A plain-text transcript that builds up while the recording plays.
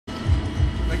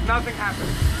nothing happened.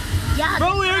 Yeah.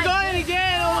 Bro, we're going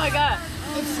again. Oh my god.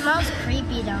 It smells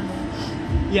creepy down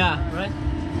there. Yeah, right?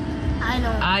 I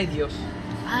know. Ay, Dios.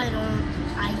 I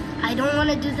don't want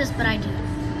to do this, but I do.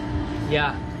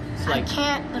 Yeah. It's like, I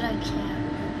can't, but I can.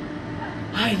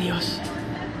 ay, Dios.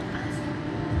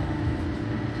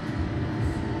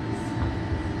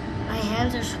 My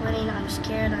hands are sweating. I'm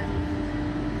scared.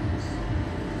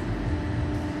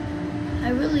 I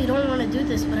really don't want to do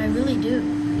this, but I really do.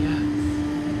 Yeah.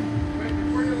 Wait,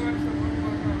 before you launch the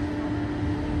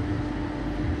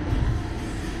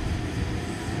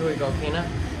Here we go, Kina.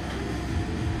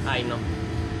 I know.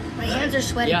 My hands are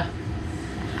sweating. Yeah.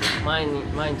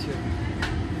 Mine too.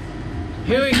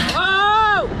 Here we go.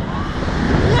 Oh!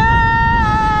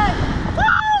 Yay! Woo!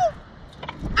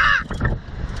 Ah!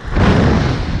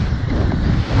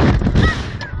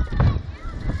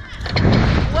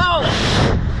 Whoa!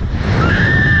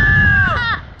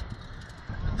 Ah!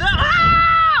 The,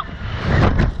 ah!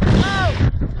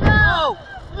 Oh!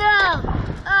 No!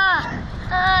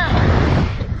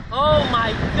 Oh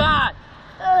my god!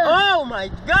 Oh my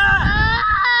god!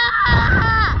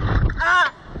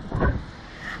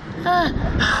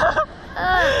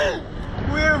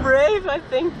 We're brave, I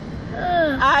think.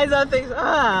 I don't think so.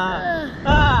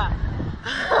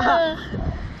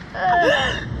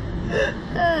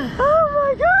 Oh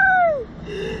my god!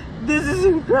 This is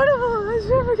incredible! I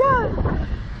swear to God!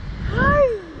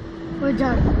 Hi! We're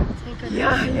done. Take it. Yeah,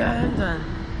 I'm done.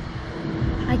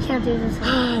 I can't do this.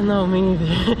 No, me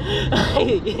neither.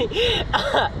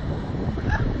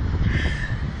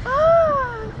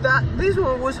 This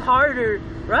one was harder,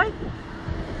 right?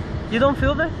 You don't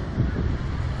feel that?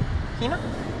 Kina?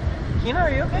 Kina,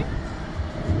 are you okay?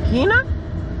 Kina?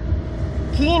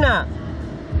 Kina!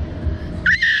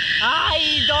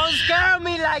 Ay, don't scare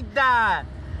me like that!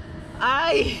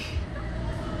 Ay!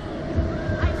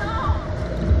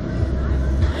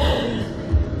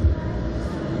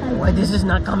 Why this is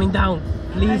not coming down?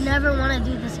 Please. I never want to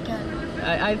do this again.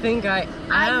 I think I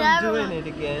am doing it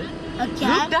again.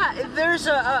 Again? Look, there's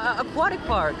a aquatic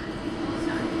park.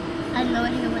 I have no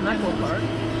idea what that Aqua is. park.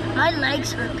 My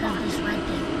legs hurt because this right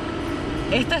thing.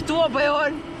 Esta estuvo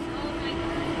peor.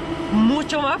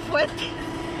 Mucho más fuerte.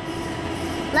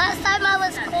 Last time I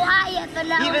was quiet, but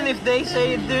now Even if they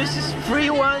say there's this free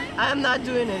one, I'm not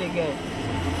doing it again.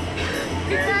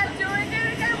 You're not doing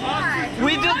it again? Why?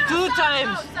 We did 2 times.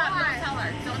 No, stop. Don't tell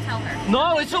her. Don't tell her.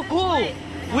 No, it's so cool.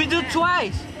 We do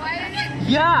twice. Why are you,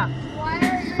 Yeah. why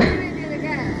are you doing it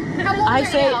again? I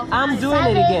say I'm doing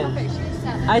it again.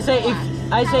 I say if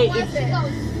I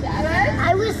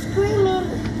was screaming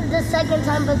the second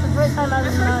time, but the first time I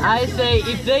was not. I say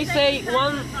if they say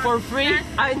one for free,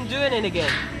 I'm doing it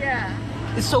again. Yeah.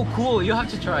 It's so cool. You have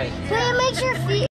to try it. So it makes your feet.